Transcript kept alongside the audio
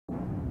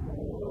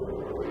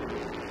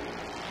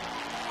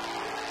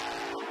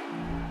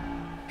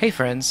Hey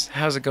friends,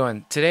 how's it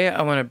going? Today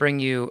I want to bring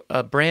you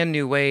a brand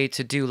new way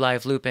to do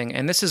live looping,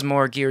 and this is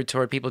more geared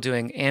toward people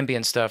doing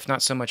ambient stuff,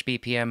 not so much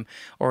BPM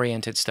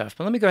oriented stuff.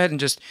 But let me go ahead and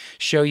just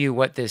show you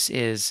what this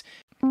is.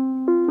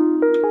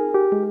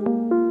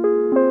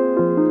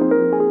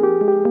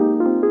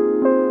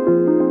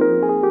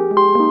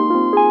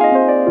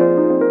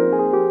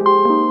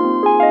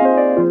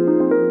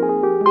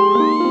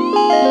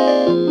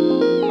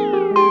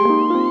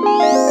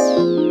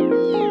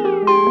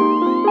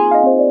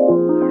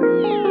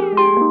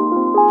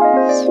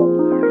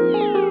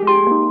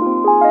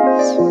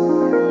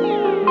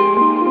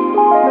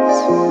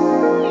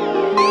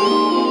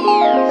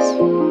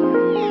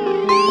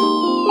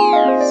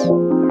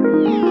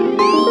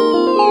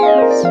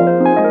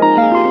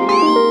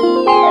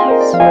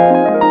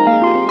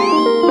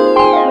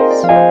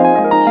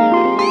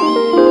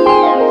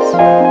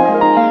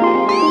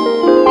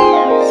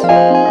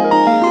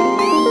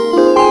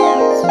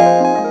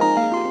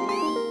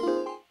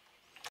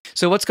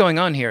 So what's going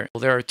on here? Well,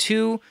 there are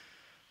two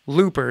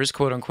loopers,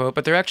 quote unquote,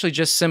 but they're actually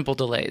just simple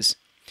delays.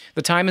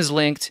 The time is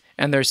linked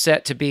and they're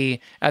set to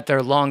be at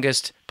their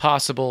longest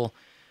possible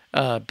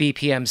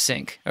BPM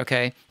sync,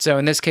 okay? So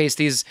in this case,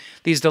 these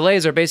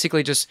delays are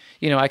basically just,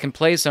 I can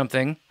play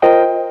something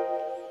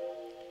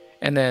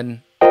and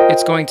then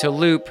it's going to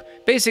loop.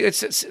 Basically, it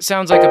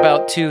sounds like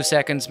about 2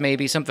 seconds,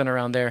 maybe, something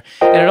around there.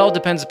 And it all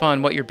depends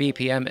upon what your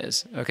BPM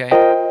is, okay?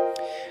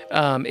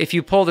 If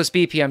you pull this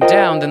BPM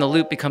down, then the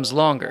loop becomes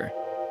longer.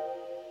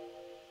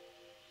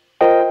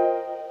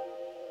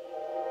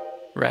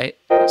 Right?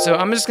 So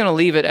I'm just going to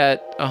leave it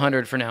at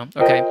 100 for now.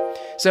 Okay.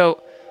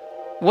 So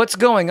what's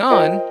going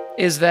on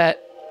is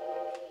that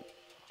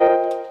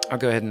I'll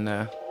go ahead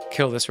and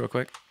kill this real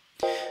quick.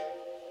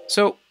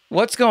 So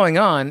what's going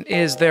on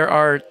is there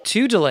are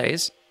two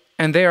delays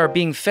and they are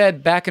being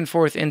fed back and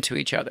forth into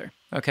each other.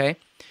 Okay.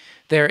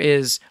 There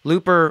is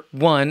looper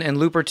 1 and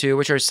looper 2,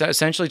 which are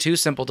essentially two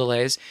simple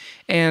delays.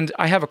 And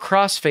I have a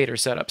crossfader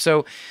set up.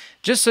 So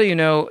just so you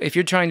know, if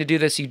you're trying to do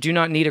this, you do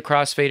not need a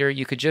crossfader.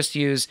 You could just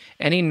use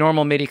any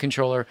normal MIDI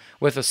controller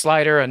with a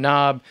slider, a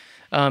knob,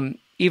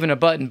 even a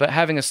button. But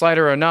having a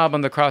slider or a knob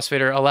on the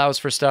crossfader allows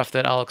for stuff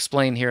that I'll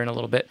explain here in a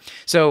little bit.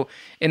 So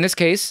in this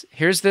case,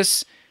 here's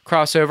this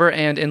crossover.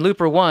 And in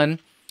looper 1,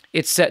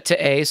 it's set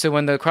to A. So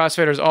when the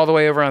crossfader is all the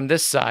way over on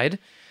this side,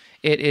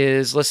 it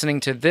is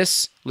listening to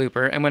this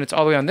looper. And when it's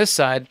all the way on this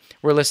side,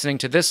 we're listening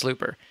to this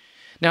looper.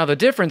 Now the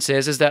difference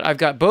is that I've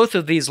got both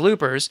of these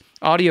loopers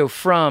audio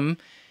from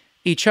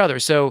each other.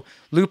 So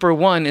looper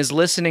 1 is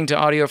listening to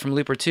audio from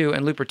looper 2,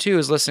 and looper 2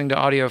 is listening to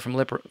audio from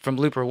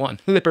looper 1.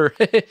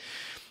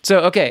 So,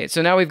 okay,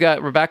 so now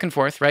we're back and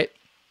forth, right?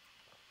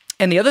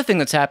 And the other thing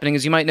that's happening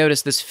is you might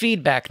notice this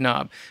feedback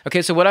knob.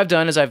 Okay, so what I've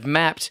done is I've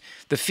mapped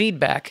the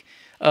feedback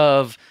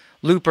of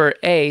looper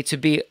A to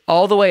be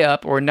all the way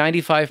up, or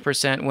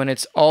 95% when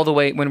it's all the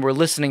way, when we're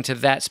listening to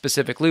that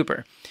specific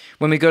looper.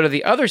 When we go to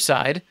the other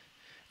side,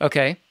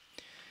 okay,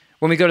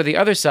 when we go to the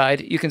other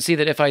side, you can see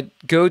that if I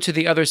go to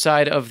the other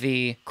side of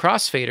the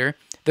crossfader,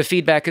 the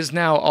feedback is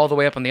now all the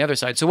way up on the other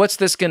side. So what's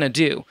this going to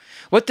do?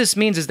 What this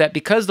means is that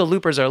because the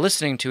loopers are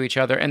listening to each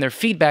other and their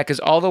feedback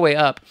is all the way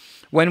up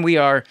when we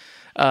are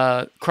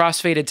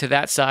crossfaded to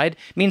that side,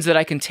 means that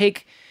I can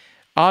take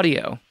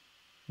audio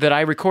that I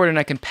record and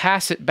I can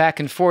pass it back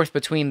and forth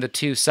between the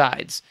two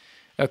sides.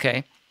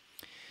 Okay?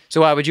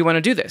 So why would you want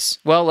to do this?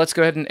 Well, let's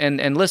go ahead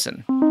and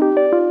listen.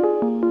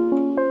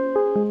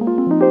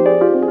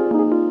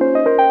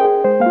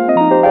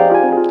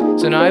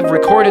 So now I've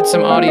recorded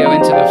some audio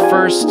into the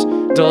first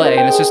delay,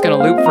 and it's just going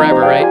to loop forever,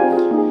 right?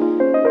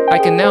 I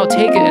can now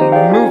take it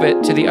and move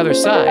it to the other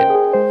side.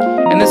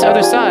 And this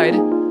other side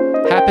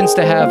happens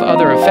to have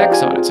other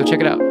effects on it, so check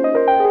it out.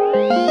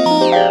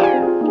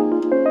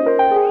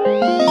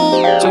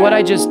 So what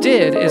I just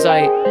did is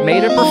I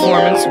made a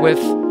performance with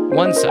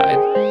one side,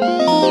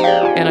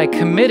 and I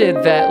committed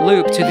that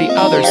loop to the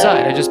other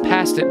side. I just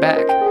passed it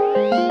back.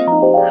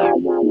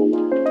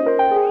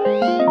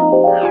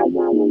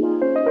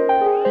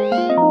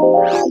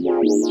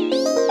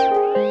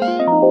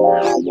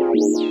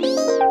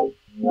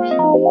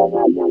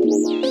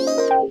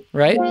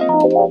 Right?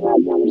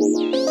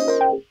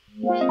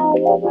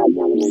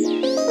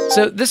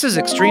 So this is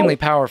extremely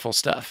powerful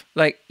stuff.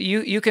 Like,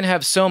 you can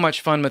have so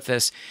much fun with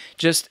this,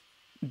 just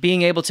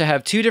being able to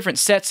have two different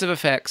sets of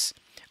effects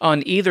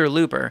on either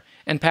looper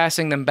and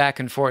passing them back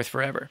and forth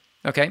forever.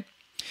 Okay?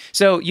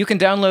 So you can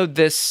download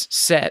this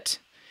set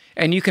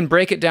and you can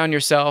break it down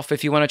yourself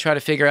if you want to try to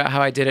figure out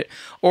how I did it,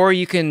 or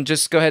you can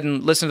just go ahead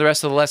and listen to the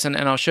rest of the lesson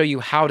and I'll show you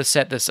how to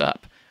set this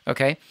up.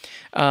 Okay?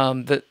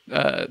 The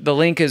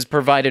link is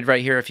provided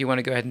right here if you want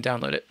to go ahead and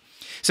download it.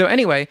 So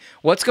anyway,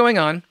 what's going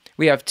on?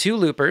 We have two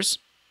loopers,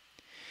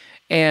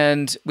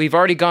 and we've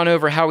already gone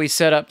over how we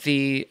set up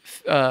the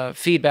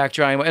feedback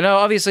dry and wet. And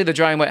obviously the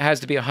dry and wet has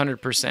to be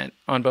 100%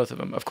 on both of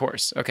them, of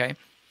course. Okay?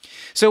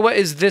 So what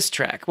is this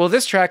track? Well,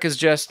 this track is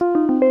just...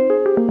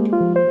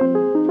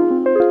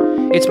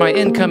 it's my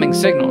incoming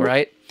signal,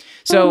 right?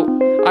 So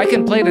I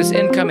can play this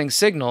incoming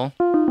signal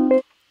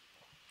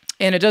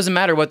And it doesn't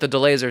matter what the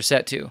delays are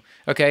set to,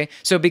 okay?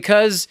 So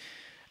because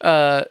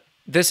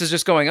this is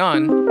just going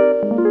on,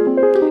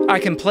 I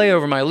can play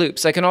over my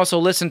loops. I can also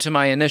listen to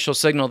my initial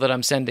signal that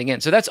I'm sending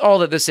in. So that's all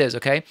that this is,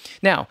 okay?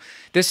 Now,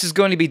 this is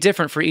going to be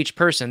different for each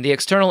person. The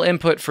external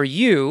input for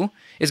you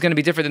is going to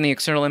be different than the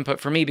external input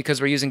for me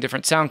because we're using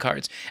different sound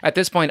cards. At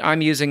this point,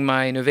 I'm using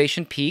my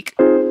Novation Peak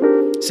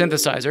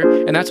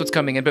synthesizer, and that's what's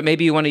coming in. But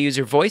maybe you want to use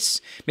your voice.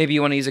 Maybe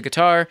you want to use a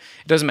guitar.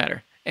 It doesn't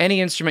matter.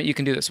 Any instrument you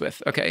can do this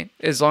with, okay?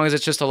 As long as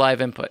it's just a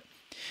live input.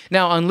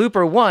 Now, on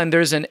Looper 1,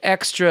 there's an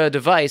extra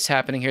device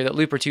happening here that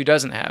Looper 2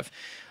 doesn't have.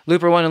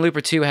 Looper 1 and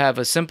Looper 2 have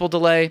a simple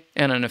delay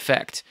and an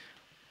effect,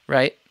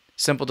 right?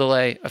 Simple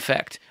delay,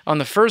 effect. On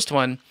the first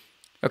one,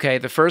 okay,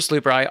 the first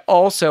looper, I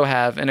also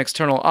have an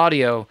external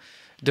audio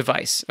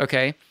device,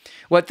 okay?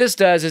 What this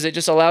does is it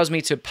just allows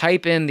me to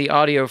pipe in the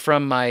audio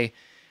from my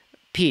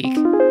peak.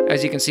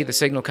 As you can see, the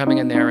signal coming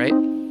in there, right?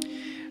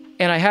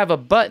 And I have a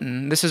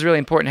button. This is really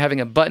important,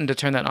 having a button to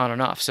turn that on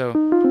and off. So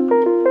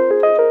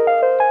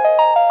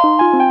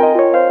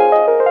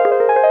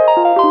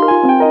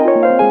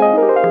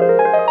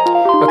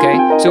okay,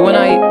 so when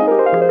I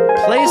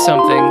play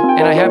something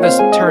and I have this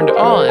turned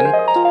on,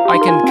 I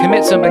can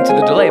commit something to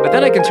the delay, but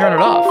then I can turn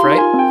it off,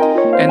 right?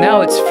 And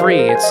now it's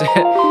free. It's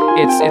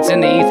it's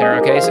in the ether,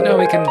 okay? So now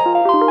we can.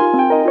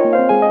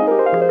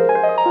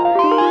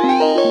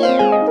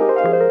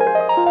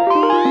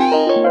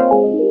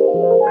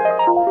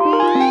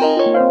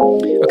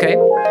 Okay,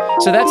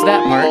 so that's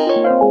that part.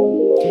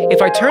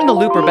 If I turn the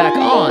looper back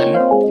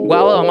on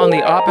while I'm on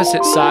the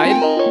opposite side,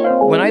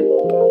 when I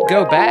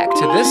go back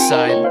to this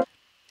side,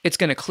 it's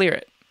going to clear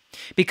it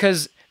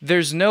because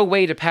there's no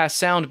way to pass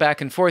sound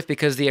back and forth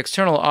because the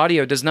external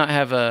audio does not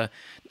have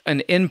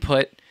an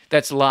input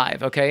that's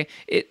live, okay?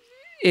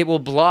 It will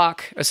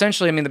block,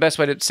 essentially, I mean, the best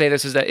way to say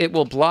this is that it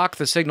will block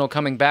the signal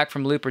coming back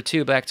from looper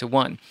 2 back to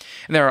 1.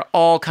 And there are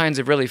all kinds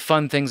of really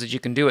fun things that you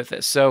can do with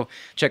this. So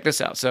check this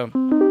out. So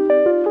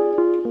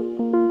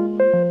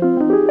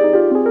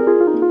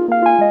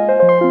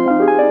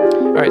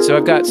all right, so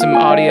I've got some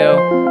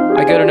audio.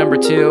 I go to number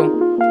 2.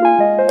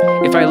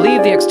 If I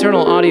leave the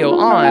external audio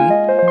on,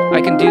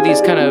 I can do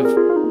these kind of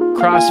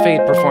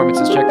crossfade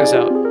performances. Check this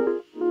out.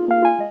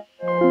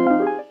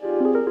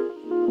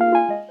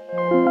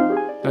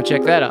 Now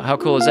check that out. How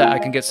cool is that? I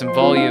can get some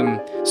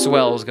volume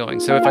swells going.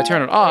 So if I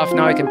turn it off,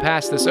 now I can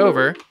pass this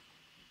over.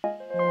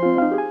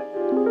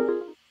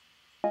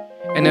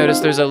 And notice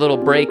there's a little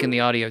break in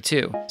the audio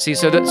too. See,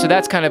 so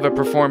that's kind of a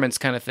performance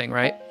kind of thing,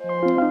 right?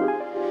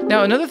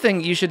 Now another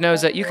thing you should know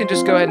is that you can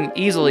just go ahead and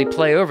easily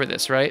play over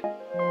this, right?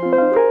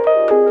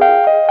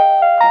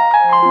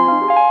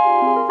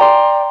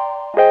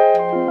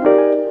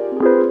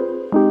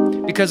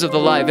 Because of the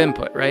live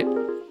input, right?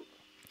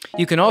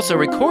 You can also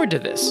record to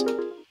this.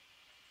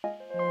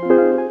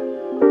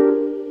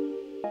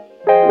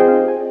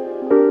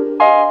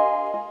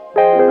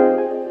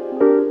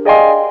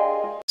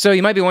 So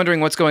you might be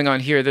wondering what's going on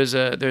here. There's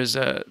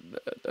a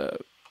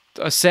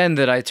send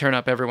that I turn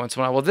up every once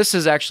in a while. Well, this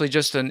is actually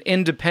just an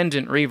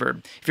independent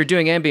reverb. If you're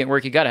doing ambient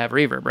work, you got to have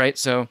reverb, right?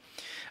 So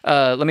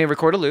let me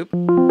record a loop.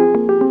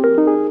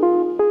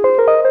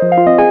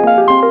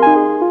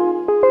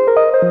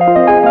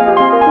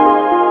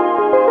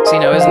 See,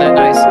 now isn't that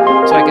nice?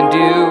 So I can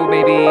do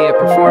maybe a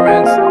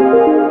performance.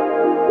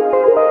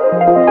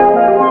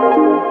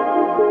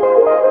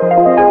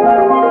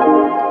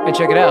 And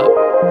check it out.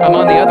 I'm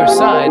on the other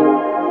side.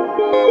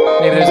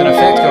 Maybe there's an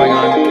effect going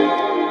on.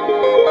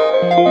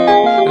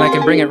 And I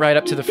can bring it right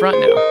up to the front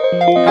now.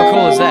 How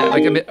cool is that?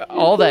 Like, I mean,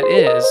 all that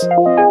is,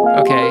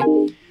 okay,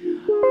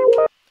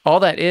 all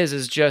that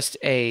is just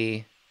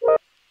a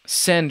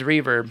send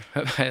reverb.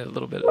 I had a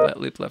little bit of that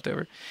loop left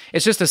over.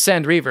 It's just a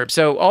send reverb.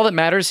 So all that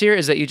matters here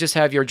is that you just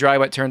have your dry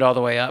wet turned all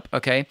the way up,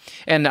 okay?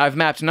 And I've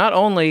mapped not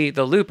only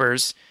the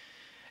loopers,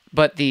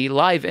 but the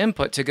live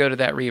input to go to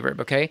that reverb,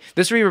 okay?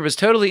 This reverb is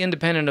totally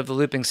independent of the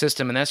looping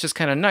system, and that's just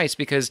kind of nice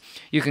because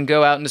you can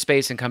go out into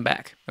space and come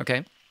back,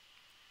 okay?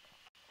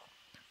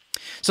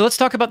 So let's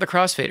talk about the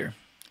crossfader.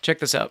 Check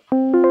this out.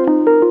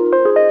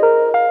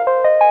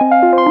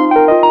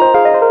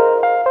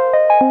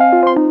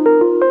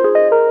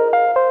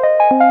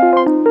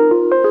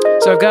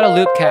 So I've got a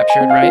loop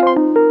captured, right?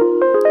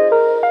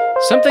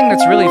 Something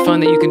that's really fun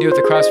that you can do with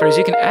the crossfader is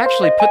you can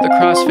actually put the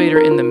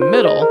crossfader in the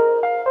middle.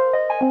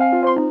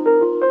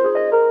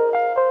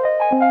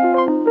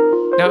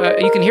 Now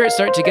you can hear it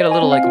start to get a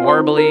little like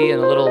warbly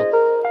and a little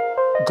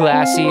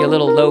glassy, a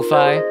little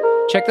lo-fi.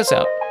 Check this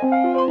out.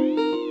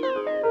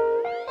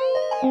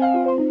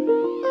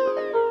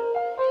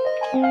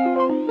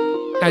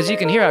 As you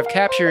can hear, I've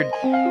captured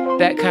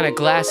that kind of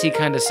glassy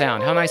kind of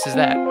sound. How nice is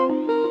that?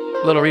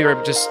 Little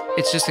reverb,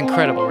 it's just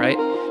incredible, right?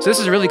 So this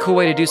is a really cool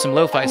way to do some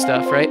lo-fi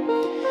stuff, right?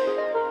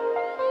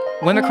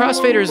 When the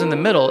crossfader is in the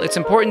middle, it's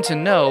important to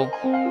know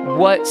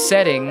what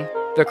setting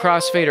the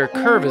crossfader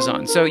curve is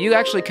on. So you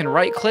actually can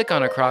right-click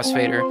on a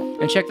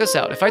crossfader, and check this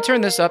out. If I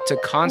turn this up to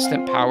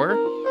constant power,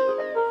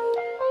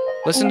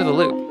 listen to the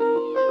loop.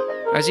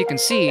 As you can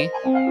see,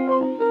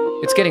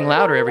 it's getting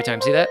louder every time.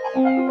 See that?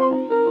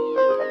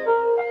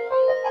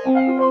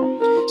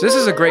 So this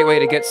is a great way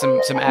to get some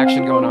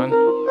action going on.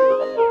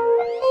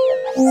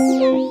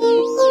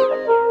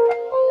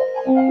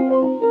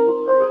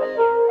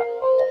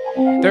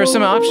 There are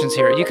some options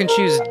here. You can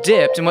choose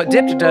dipped, and what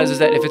dipped does is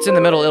that if it's in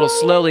the middle, it'll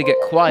slowly get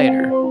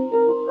quieter.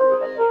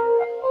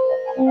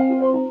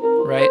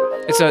 Right?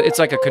 It's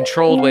like a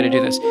controlled way to do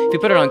this. If you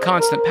put it on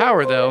constant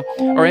power, though,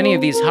 or any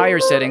of these higher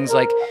settings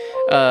like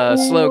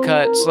slow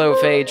cut, slow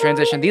fade,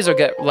 transition, these will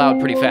get loud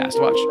pretty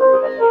fast. Watch.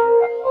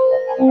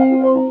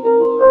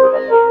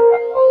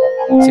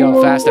 See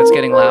how fast that's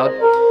getting loud?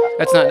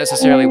 That's not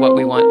necessarily what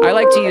we want. I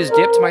like to use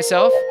dipped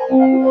myself,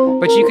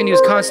 but you can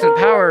use constant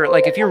power.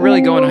 Like if you're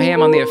really going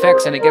ham on the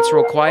effects and it gets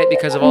real quiet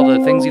because of all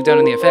the things you've done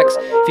in the effects,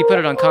 if you put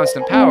it on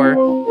constant power,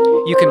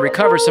 you can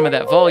recover some of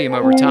that volume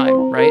over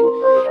time, right?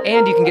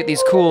 And you can get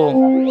these cool...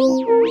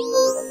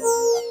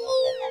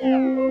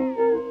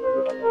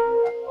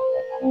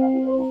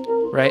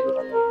 Right?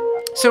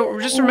 So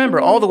just remember,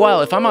 all the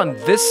while, if I'm on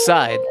this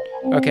side,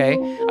 okay,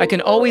 I can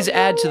always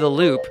add to the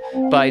loop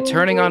by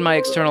turning on my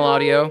external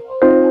audio.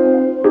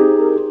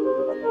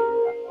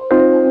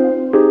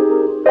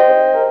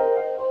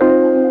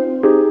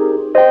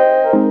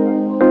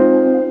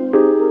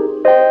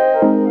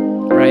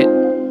 Right?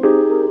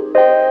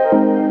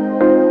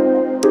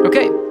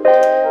 Okay.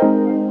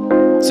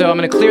 So I'm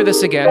going to clear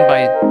this again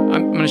by,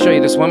 I'm going to show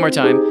you this one more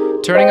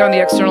time, turning on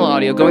the external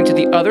audio, going to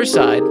the other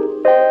side,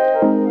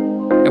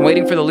 and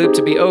waiting for the loop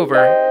to be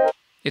over.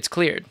 It's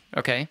cleared,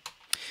 okay?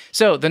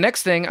 So the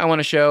next thing I want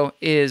to show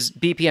is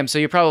BPM. So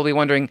you're probably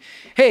wondering,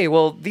 hey,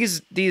 well,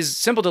 these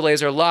simple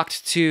delays are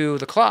locked to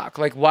the clock.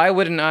 Like, why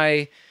wouldn't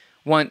I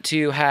want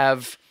to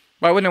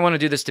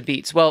do this to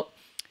beats? Well,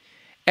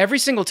 every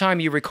single time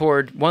you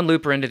record one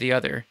looper into the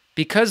other,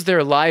 because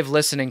they're live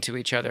listening to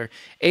each other,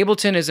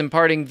 Ableton is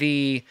imparting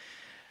the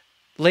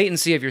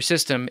latency of your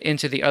system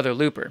into the other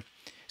looper.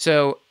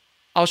 So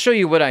I'll show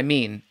you what I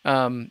mean.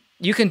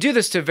 You can do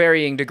this to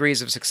varying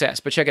degrees of success,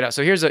 but check it out.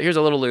 So here's a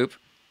little loop.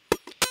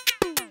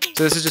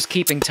 So this is just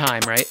keeping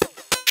time, right?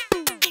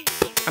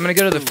 I'm gonna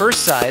go to the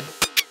first side,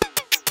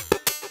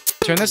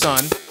 turn this on,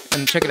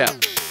 and check it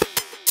out.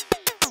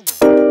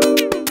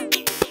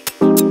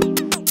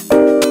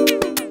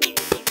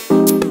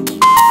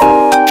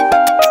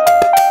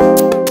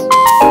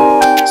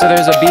 So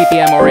there's a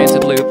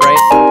BPM-oriented loop, right?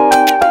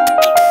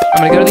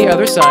 I'm gonna go to the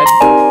other side,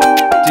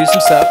 do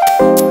some stuff.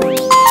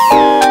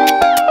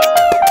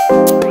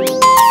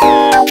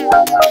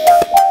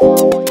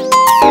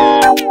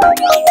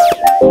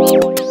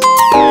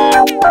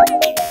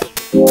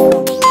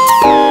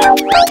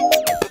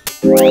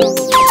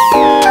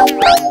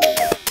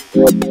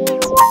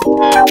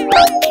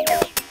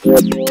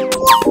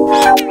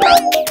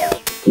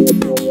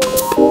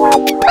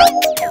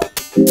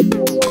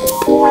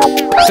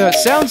 So it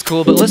sounds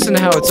cool, but listen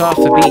to how it's off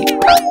the beat.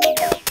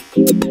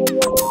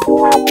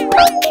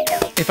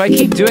 If I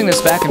keep doing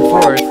this back and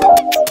forth,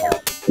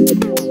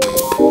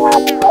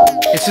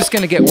 it's just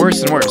going to get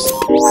worse and worse.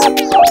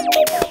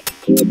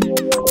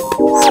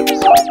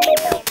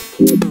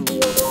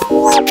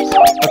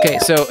 Okay,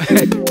 so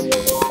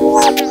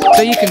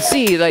so you can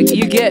see, like,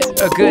 you get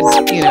a good,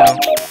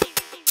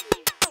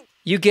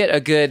 you get a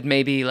good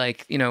maybe,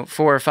 like,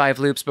 4 or 5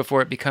 loops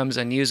before it becomes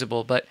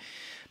unusable. But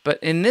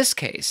in this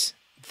case,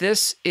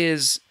 this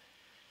is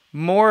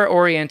more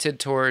oriented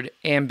toward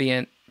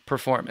ambient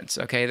performance.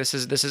 Okay, this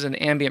is an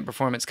ambient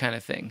performance kind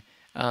of thing.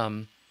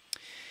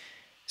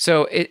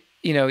 So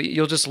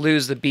you'll just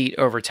lose the beat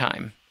over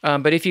time.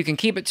 But if you can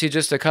keep it to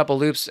just a couple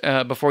loops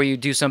before you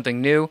do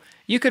something new,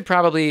 you could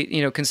probably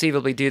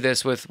conceivably do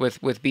this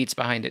with beats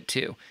behind it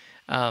too.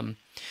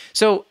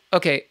 So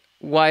okay,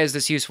 why is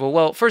this useful?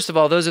 Well, first of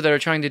all, those that are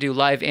trying to do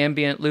live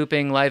ambient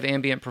looping, live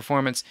ambient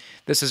performance,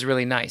 this is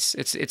really nice.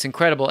 It's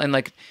incredible, and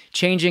like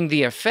changing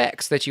the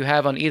effects that you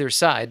have on either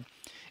side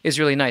is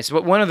really nice.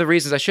 But one of the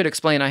reasons I should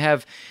explain, I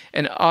have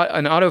an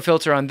auto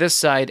filter on this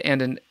side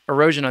and an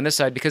erosion on this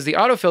side, because the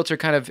auto filter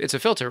it's a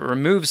filter, it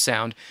removes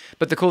sound.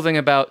 But the cool thing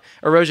about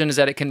erosion is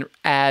that it can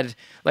add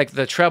like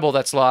the treble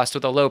that's lost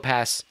with a low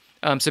pass.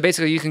 So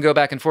basically you can go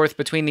back and forth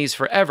between these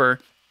forever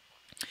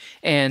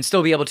and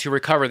still be able to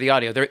recover the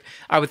audio.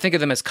 I would think of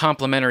them as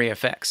complementary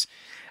effects.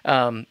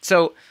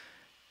 So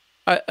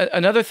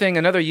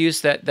another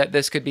use that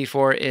this could be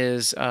for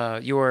is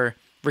you're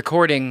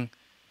recording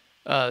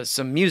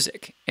some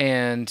music,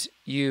 and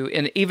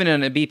even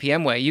in a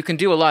BPM way, you can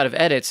do a lot of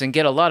edits and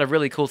get a lot of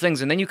really cool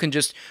things, and then you can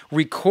just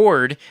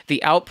record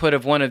the output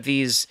of one of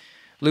these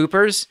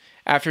loopers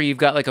after you've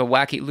got like a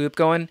wacky loop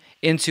going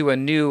into a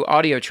new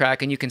audio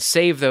track, and you can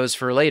save those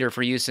for later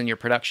for use in your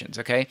productions,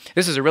 okay?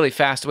 This is a really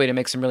fast way to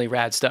make some really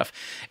rad stuff.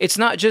 It's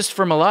not just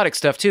for melodic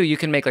stuff too. You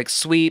can make like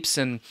sweeps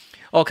and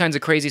all kinds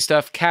of crazy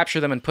stuff, capture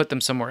them and put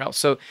them somewhere else.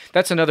 So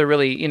that's another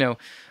really,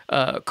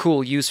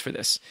 cool use for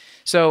this.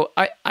 So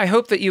I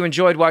hope that you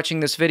enjoyed watching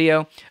this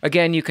video.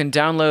 Again, you can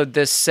download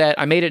this set.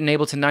 I made it in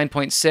Ableton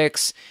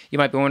 9.6. You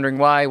might be wondering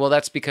why. Well,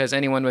 that's because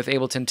anyone with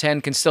Ableton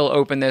 10 can still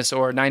open this,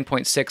 or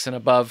 9.6 and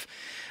above.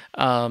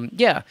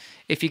 Yeah,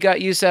 if you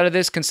got use out of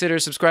this, consider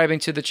subscribing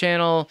to the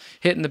channel,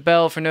 hitting the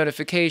bell for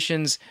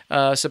notifications,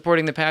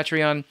 supporting the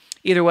Patreon.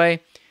 Either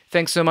way,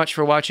 thanks so much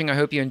for watching. I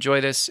hope you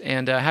enjoy this,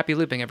 and happy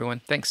looping,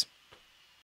 everyone. Thanks.